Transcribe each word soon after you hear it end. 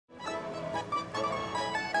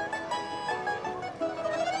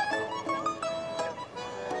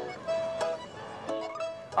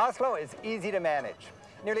Oslo is easy to manage.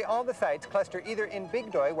 Nearly all the sites cluster either in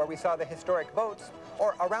Bygdøy, where we saw the historic boats,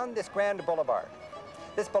 or around this grand boulevard.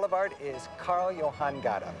 This boulevard is Karl Johan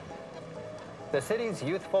Gade. The city's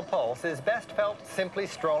youthful pulse is best felt simply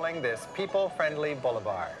strolling this people-friendly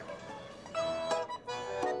boulevard.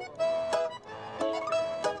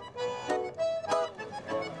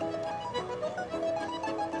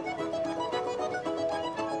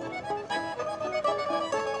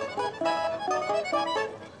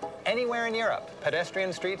 Anywhere in Europe,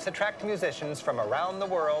 pedestrian streets attract musicians from around the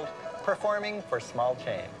world, performing for small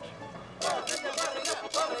change.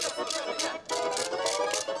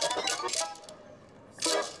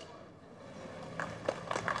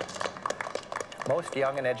 Most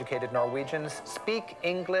young and educated Norwegians speak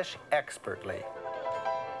English expertly.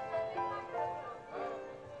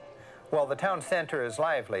 While the town center is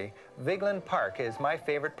lively, Vigeland Park is my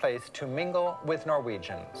favorite place to mingle with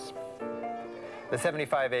Norwegians. The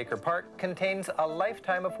 75-acre park contains a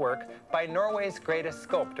lifetime of work by Norway's greatest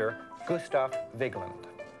sculptor, Gustav Vigeland.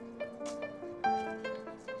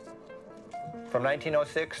 From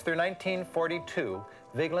 1906 through 1942,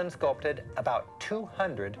 Vigeland sculpted about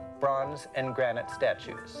 200 bronze and granite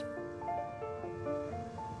statues.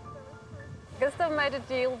 Gustav made a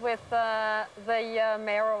deal with the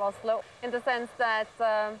mayor of Oslo in the sense that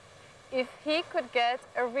if he could get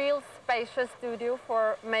a real spacious studio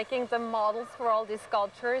for making the models for all these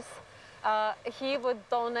sculptures, he would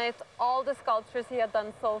donate all the sculptures he had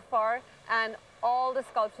done so far and all the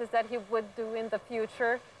sculptures that he would do in the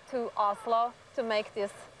future to Oslo to make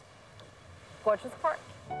this gorgeous park.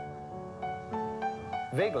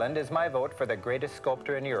 Vigeland is my vote for the greatest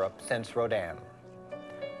sculptor in Europe since Rodin.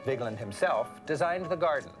 Vigeland himself designed the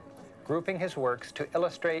garden, grouping his works to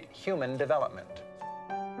illustrate human development.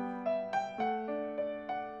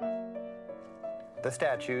 The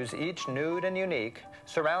statues, each nude and unique,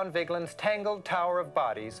 surround Vigeland's tangled tower of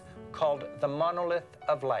bodies called the monolith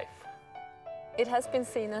of life. It has been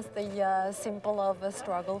seen as the symbol of a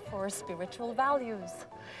struggle for spiritual values.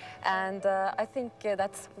 And I think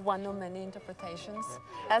that's one of many interpretations.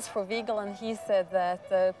 As for Vigeland, he said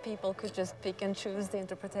that people could just pick and choose the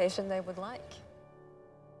interpretation they would like.